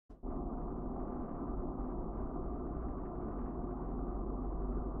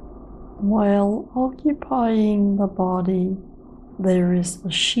While occupying the body, there is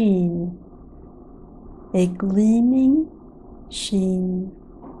a sheen, a gleaming sheen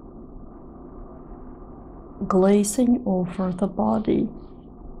glazing over the body.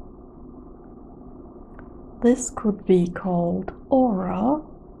 This could be called aura,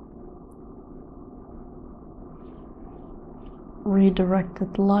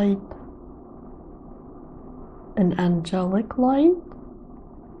 redirected light, an angelic light.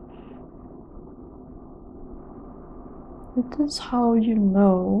 It is how you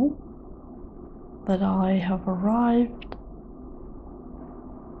know that I have arrived.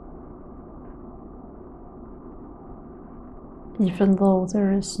 Even though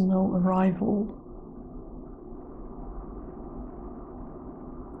there is no arrival.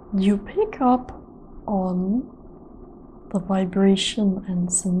 You pick up on the vibration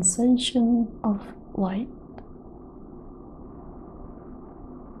and sensation of light.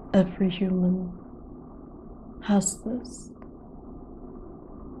 Every human has this.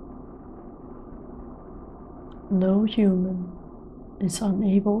 No human is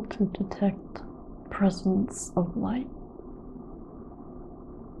unable to detect presence of light.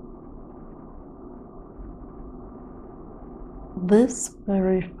 This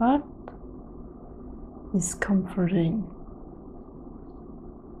very fact is comforting.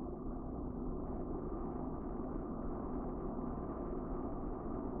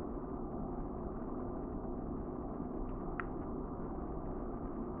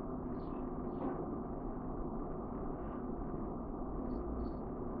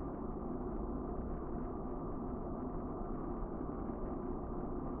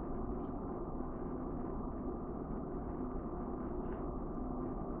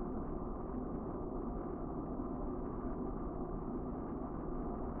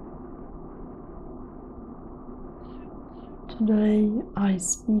 Today I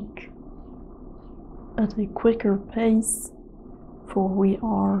speak at a quicker pace, for we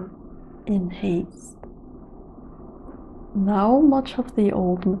are in haste. Now much of the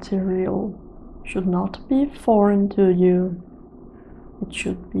old material should not be foreign to you. It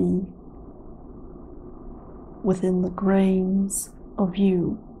should be within the grains of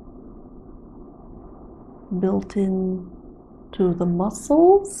you, built in to the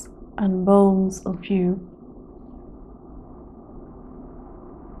muscles and bones of you.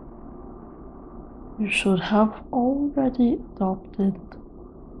 You should have already adopted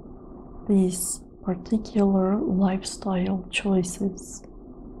these particular lifestyle choices.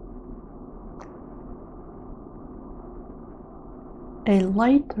 A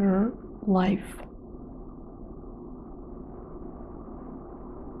lighter life.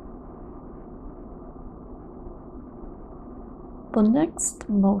 The next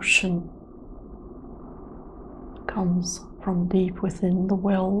motion comes from deep within the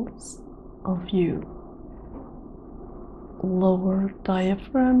wells of you. Lower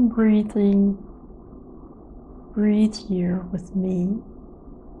diaphragm breathing. Breathe here with me.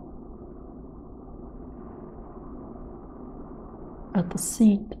 At the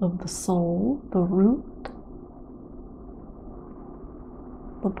seat of the soul, the root,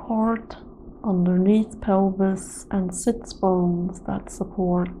 the part underneath pelvis and sits bones that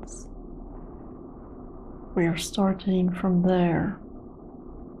supports. We are starting from there.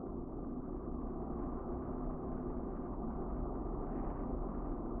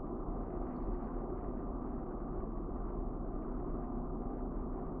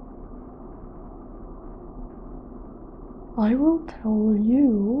 I will tell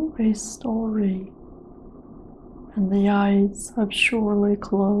you a story, and the eyes have surely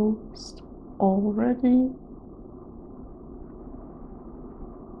closed already.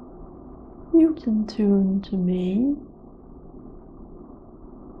 You can tune to me.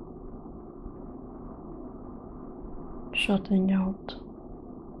 Shutting out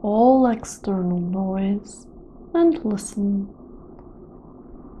all external noise and listen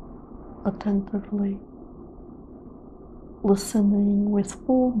attentively. Listening with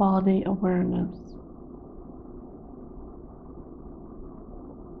full body awareness.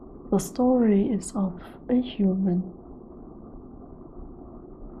 The story is of a human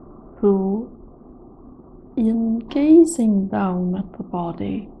who, in gazing down at the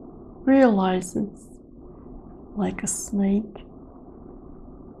body, realizes, like a snake,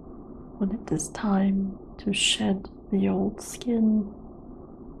 when it is time to shed the old skin.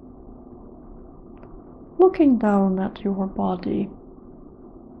 Looking down at your body,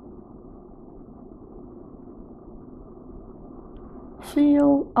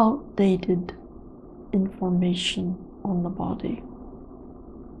 feel outdated information on the body,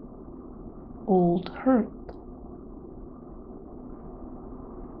 old hurt,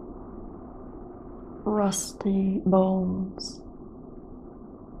 rusty bones,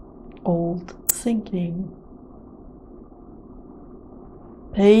 old thinking,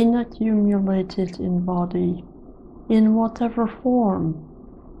 pain accumulated in body, in whatever form,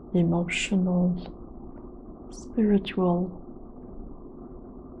 emotional, spiritual,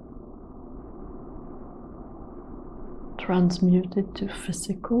 transmuted to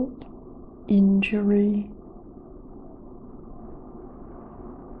physical injury,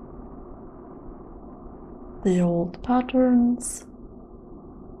 the old patterns,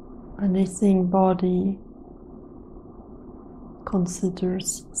 anything body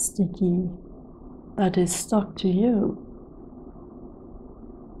considers sticky that is stuck to you.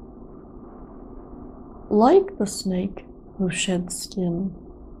 Like the snake who sheds skin,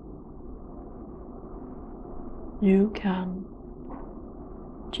 you can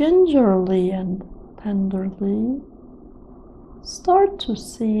gingerly and tenderly start to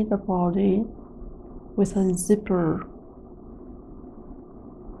see the body with a zipper,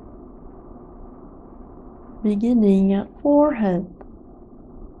 beginning at forehead.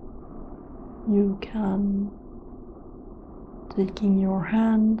 You can, taking your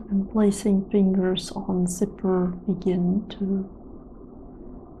hand and placing fingers on zipper, begin to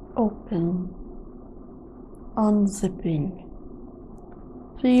open, unzipping,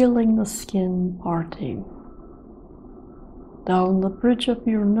 feeling the skin parting, down the bridge of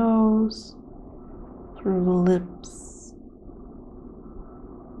your nose, through the lips,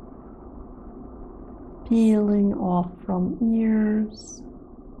 peeling off from ears,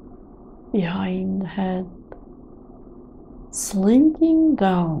 behind the head, slinking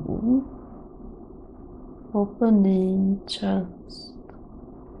down, opening chest.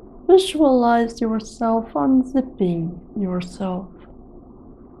 Visualize yourself unzipping yourself.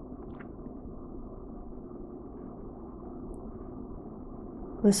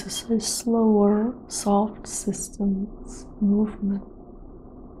 This is a slower, soft systems movement.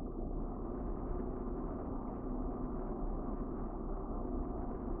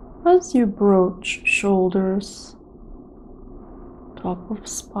 As you broach shoulders, top of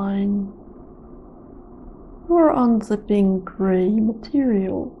spine, you are unzipping gray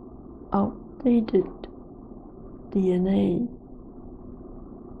material, outdated DNA.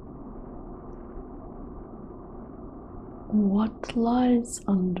 What lies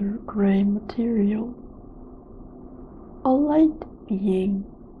under gray material? A light being.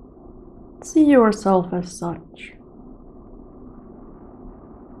 See yourself as such.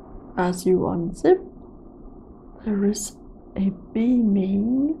 As you unzip, there is a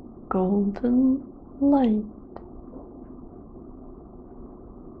beaming golden light.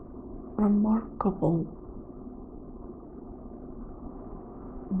 Remarkable.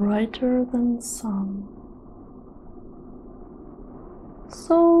 Brighter than sun.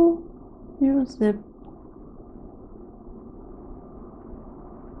 So you zip,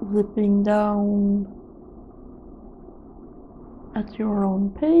 zipping down at your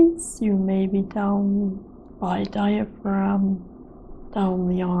own pace. You may be down by diaphragm, down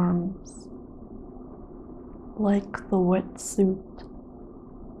the arms, like the wetsuit.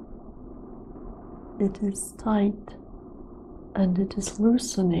 It is tight and it is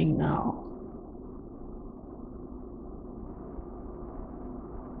loosening now.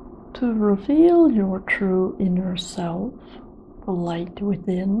 To reveal your true inner self, the light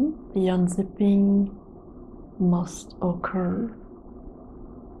within, the unzipping must occur.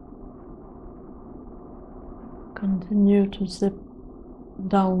 Continue to zip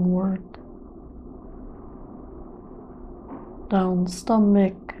downward, down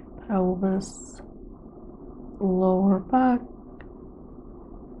stomach, pelvis, lower back,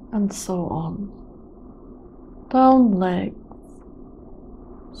 and so on. Down legs.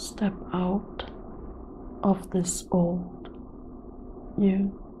 Step out of this old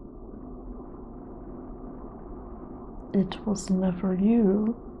you. It was never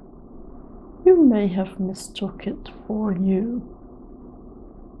you. You may have mistook it for you.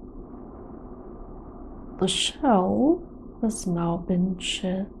 The shell has now been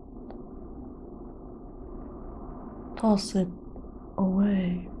shed. Toss it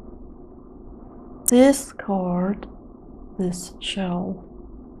away. Discard this shell.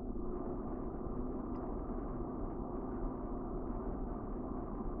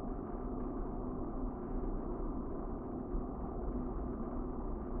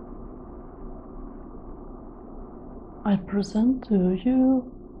 I present to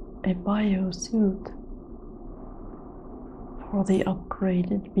you a biosuit for the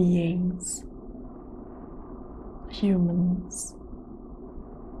upgraded beings, humans,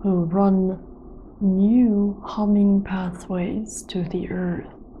 who run new humming pathways to the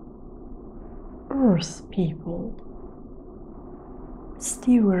earth, Earth people,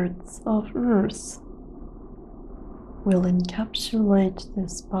 stewards of Earth, will encapsulate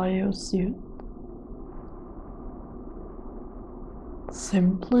this biosuit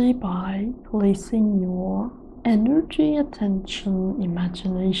simply by placing your energy, attention,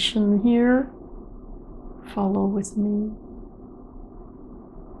 imagination here. Follow with me.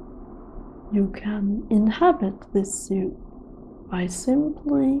 You can inhabit this suit by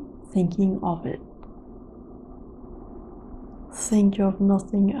simply thinking of it. Think of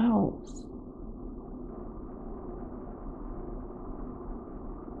nothing else.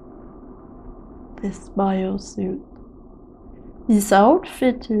 This biosuit is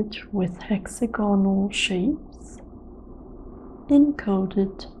outfitted with hexagonal shapes,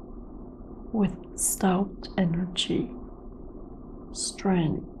 encoded with stout energy,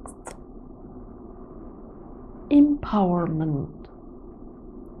 strength, empowerment,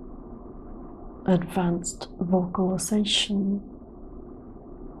 advanced vocalization,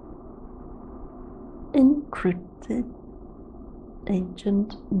 encrypted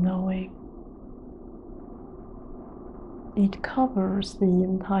ancient knowing. It covers the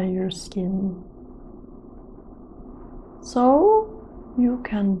entire skin, so you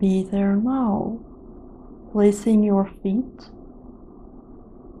can be there now, placing your feet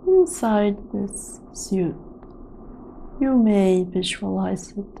inside this suit. You may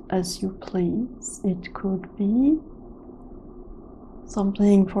visualize it as you please. It could be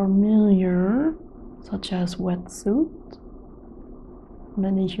something familiar, such as wetsuit.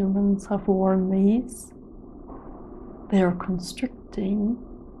 Many humans have worn these. They are constricting,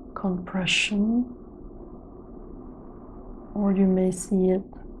 compression, or you may see it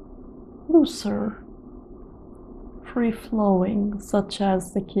looser, free-flowing, such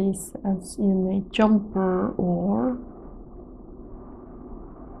as the case as in a jumper or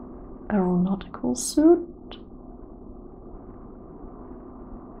aeronautical suit.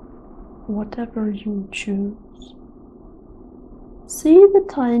 Whatever you choose. See the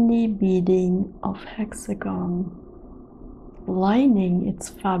tiny beading of hexagon lining its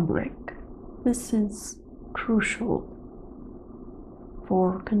fabric. This is crucial,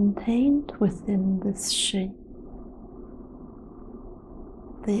 for contained within this shape,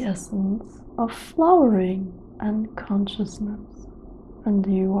 the essence of flowering and consciousness, and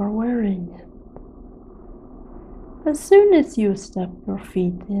you are wearing it. As soon as you step your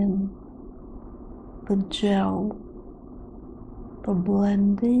feet in, the gel, the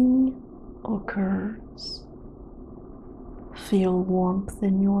blending occurs. Feel warmth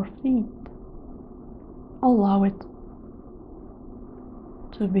in your feet. Allow it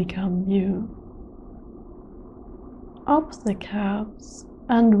to become you. Up the calves,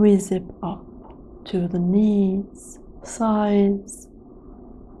 and we zip up to the knees, thighs,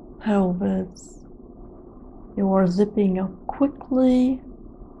 pelvis. You are zipping up quickly,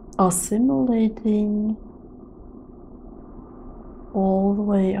 assimilating all the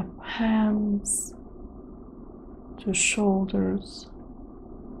way up hands to shoulders,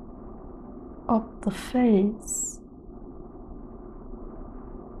 up the face,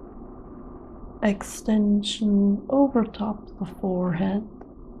 extension over top the forehead,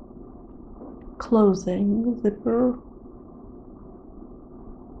 closing the zipper,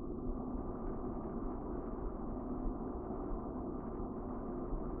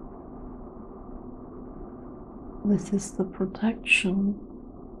 this is the protection,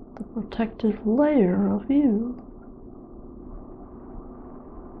 the protective layer of you.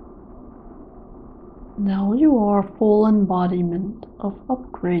 Now you are full embodiment of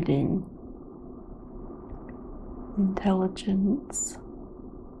upgrading intelligence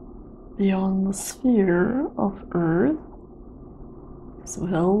beyond the sphere of Earth, as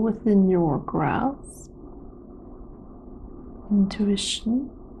well within your grasp,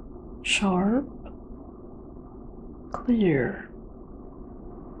 intuition, sharp, clear.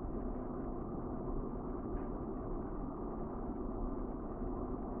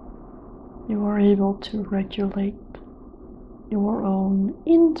 You are able to regulate your own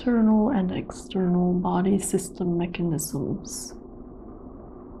internal and external body system mechanisms.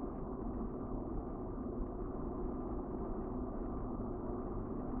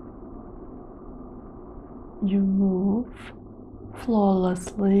 You move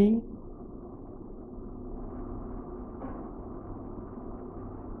flawlessly.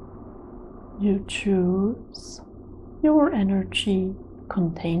 You choose your energy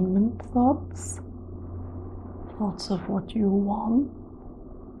containment thoughts, thoughts of what you want,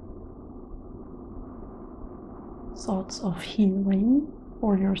 thoughts of healing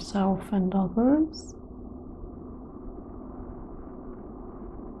for yourself and others,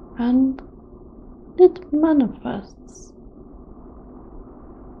 and it manifests,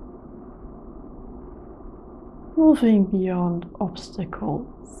 moving beyond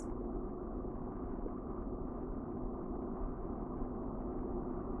obstacles.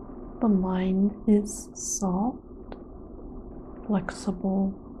 The mind is soft,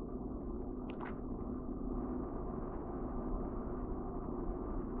 flexible.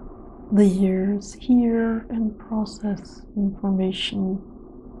 The ears hear and process information.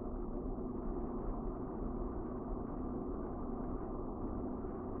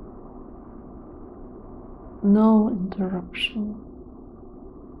 No interruption,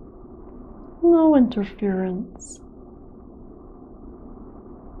 no interference.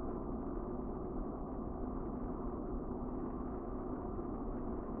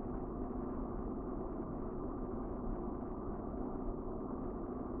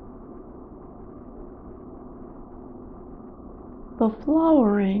 The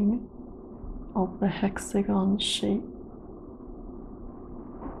flowering of the hexagon shape.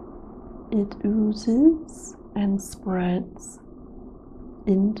 It oozes and spreads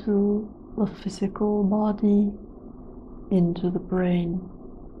into the physical body, into the brain.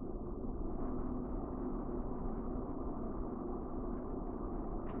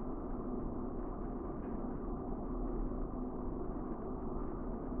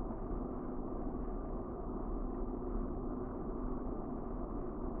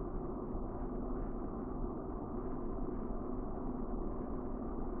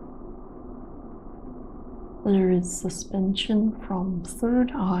 There is suspension from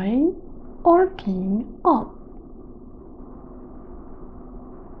third eye, arcing up,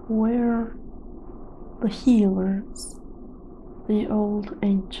 where the healers, the old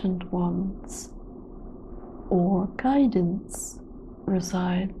ancient ones, or guidance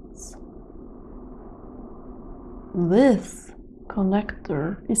resides. This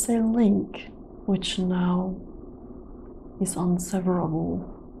connector is a link which now is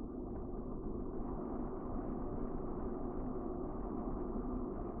unseverable.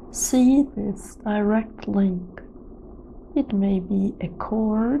 See this direct link. It may be a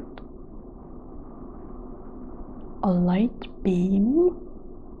cord, a light beam,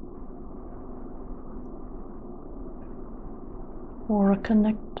 or a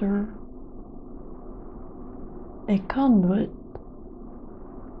connector, a conduit.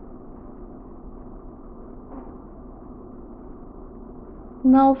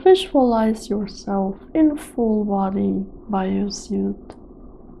 Now visualize yourself in full body biosuit.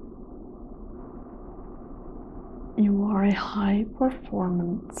 You are a high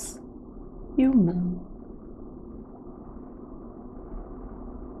performance human.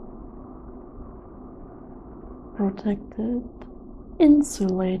 Protected,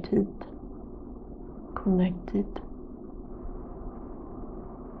 insulated, connected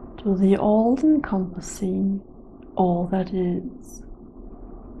to the all-encompassing, all that is,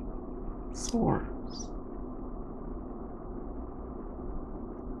 source.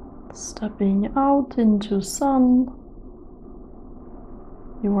 Stepping out into sun,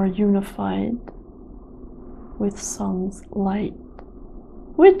 you are unified with sun's light,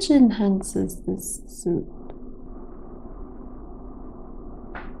 which enhances this suit.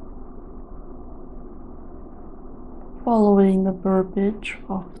 Following the verbiage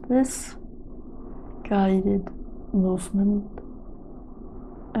of this guided movement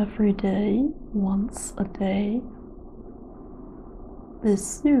every day, once a day,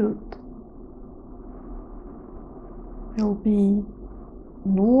 this suit will be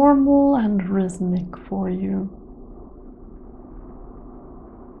normal and rhythmic for you.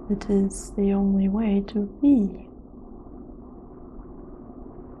 It is the only way to be.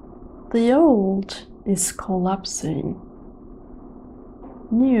 The old is collapsing.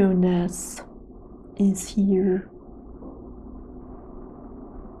 Newness is here.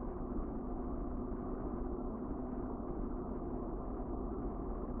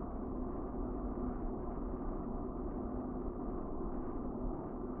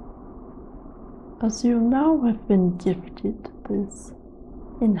 As you now have been gifted this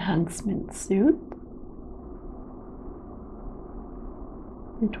enhancement suit,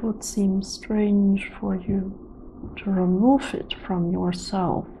 it would seem strange for you to remove it from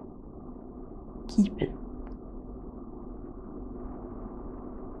yourself. Keep it.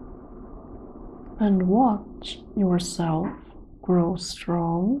 And watch yourself grow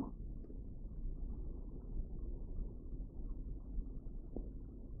strong.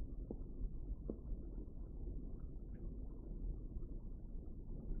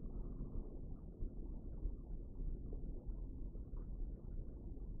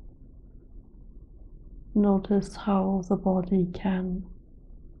 Notice how the body can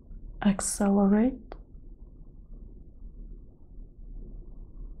accelerate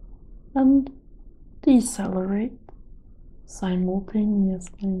and decelerate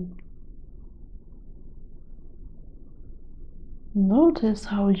simultaneously. Notice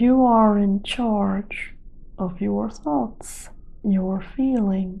how you are in charge of your thoughts, your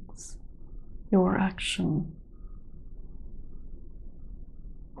feelings, your action.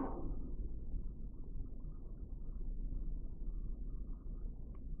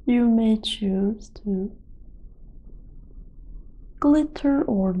 You may choose to glitter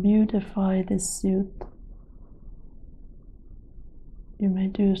or beautify this suit. You may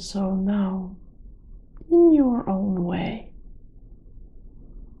do so now in your own way.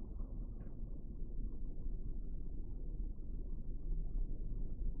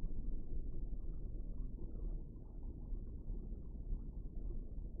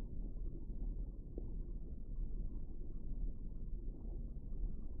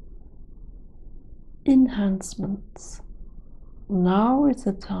 Enhancements. Now is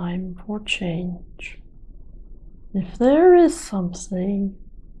the time for change. If there is something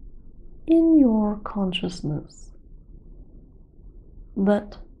in your consciousness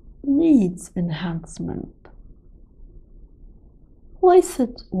that needs enhancement, place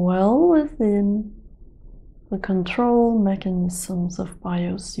it well within the control mechanisms of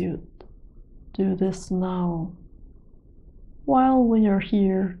BioSuit. Do this now, while we are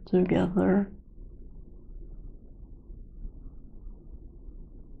here together.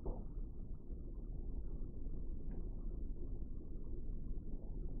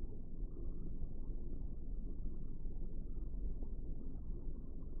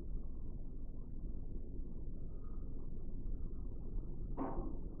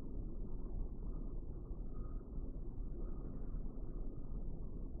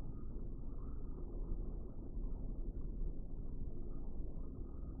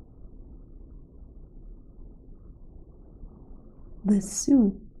 This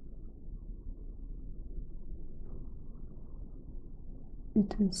suit,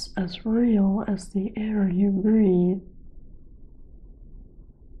 it is as real as the air you breathe.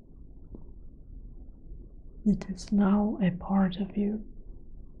 It is now a part of you.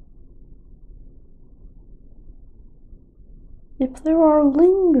 If there are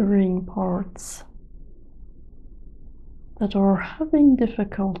lingering parts that are having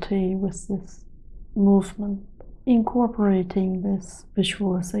difficulty with this movement, incorporating this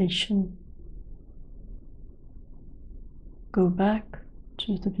visualization, go back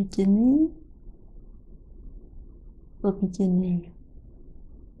to the beginning of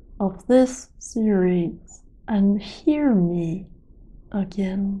this series and hear me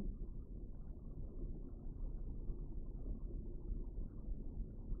again.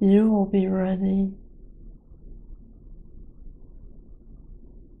 You will be ready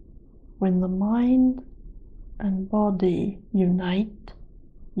when the mind and body unite,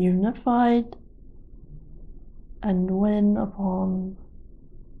 unified, and when upon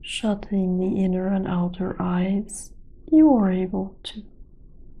shutting the inner and outer eyes, you are able to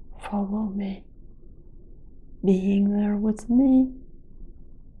follow me, being there with me,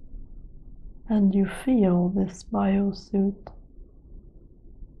 and you feel this BioSuit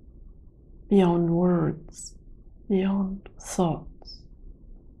beyond words, beyond thoughts.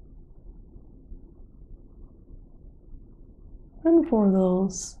 And for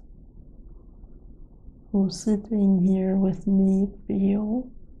those who sitting here with me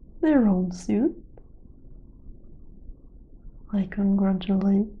feel their own suit, I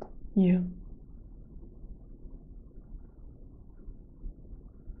congratulate you.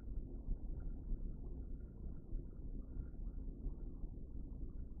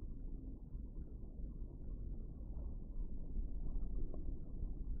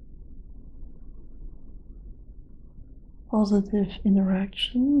 Positive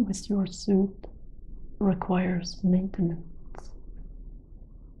interaction with your suit requires maintenance.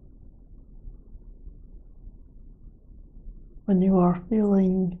 When you are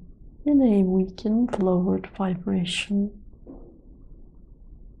feeling in a weakened, lowered vibration,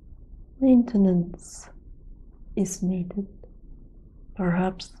 maintenance is needed.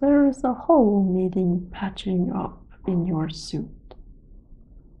 Perhaps there is a hole needing patching up in your suit.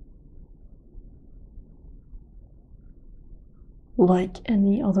 Like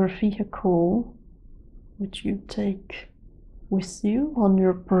any other vehicle which you take with you on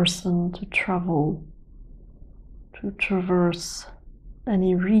your person to travel, to traverse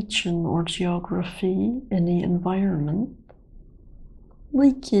any region or geography, any environment,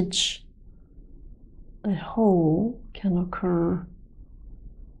 leakage, a hole can occur.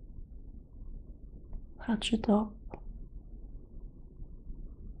 Patch it up.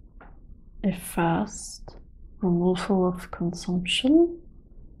 A fast removal of consumption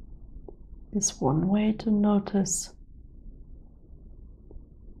is one way to notice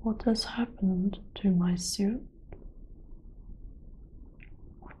what has happened to my suit.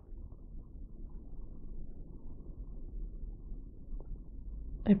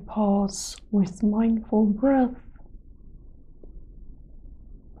 A pause with mindful breath.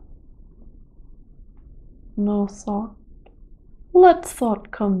 No thought. Let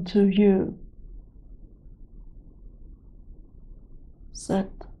thought come to you. Set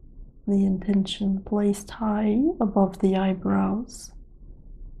the intention placed high above the eyebrows.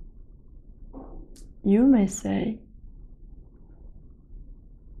 You may say,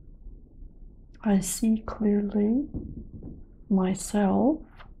 I see clearly myself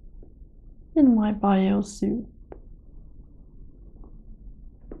in my biosuit.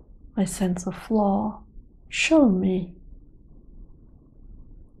 I sense a flaw. Show me.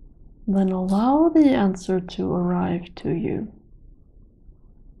 Then allow the answer to arrive to you.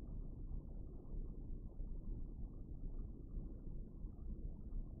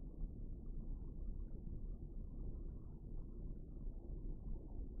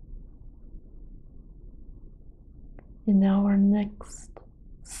 In our next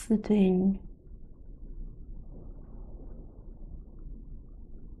sitting,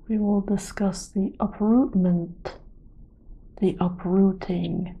 we will discuss the uprootment, the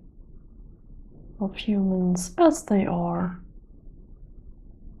uprooting of humans as they are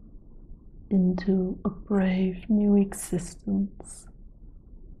into a brave new existence,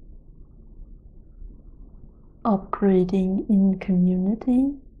 upgrading in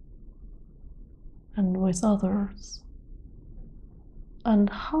community and with others, and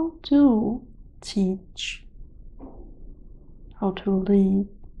how to teach, how to lead,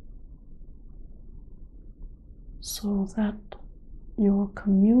 so that your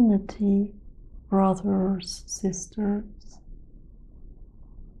community, brothers, sisters,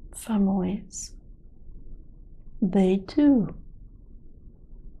 families, they too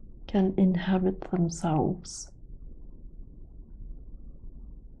can inhabit themselves.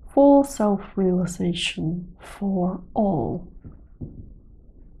 Full self-realization for all.